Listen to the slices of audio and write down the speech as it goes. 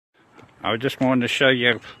I just wanted to show you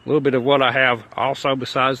a little bit of what I have also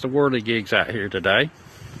besides the whirligigs out here today.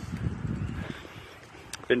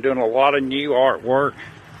 Been doing a lot of new artwork.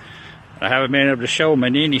 I haven't been able to show them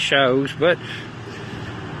in any shows, but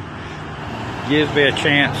gives me a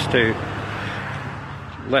chance to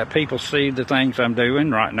let people see the things I'm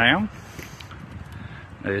doing right now.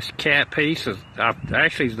 This cat piece is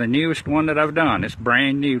actually the newest one that I've done. It's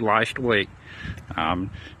brand new last week.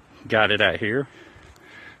 Got it out here.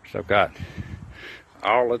 So I've got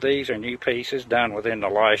all of these are new pieces done within the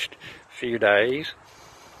last few days.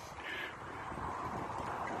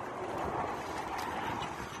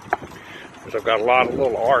 So I've got a lot of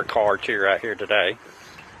little art cards here out here today.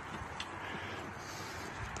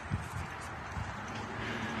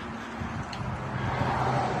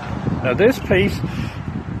 Now this piece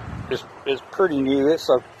is pretty new. It's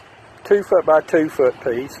a 2 foot by 2 foot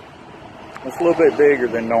piece. It's a little bit bigger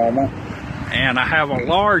than normal. And I have a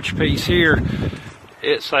large piece here.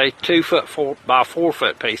 It's a 2 foot by 4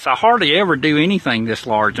 foot piece. I hardly ever do anything this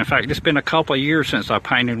large. In fact, it's been a couple of years since I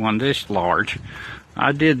painted one this large.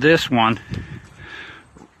 I did this one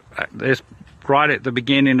right at the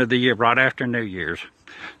beginning of the year, right after New Year's.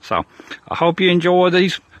 So I hope you enjoy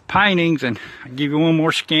these paintings, and I'll give you one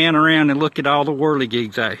more scan around and look at all the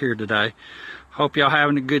whirligigs out here today. Hope y'all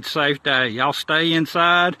having a good, safe day. Y'all stay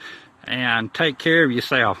inside and take care of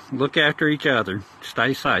yourself. Look after each other.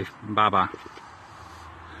 Stay safe. Bye-bye.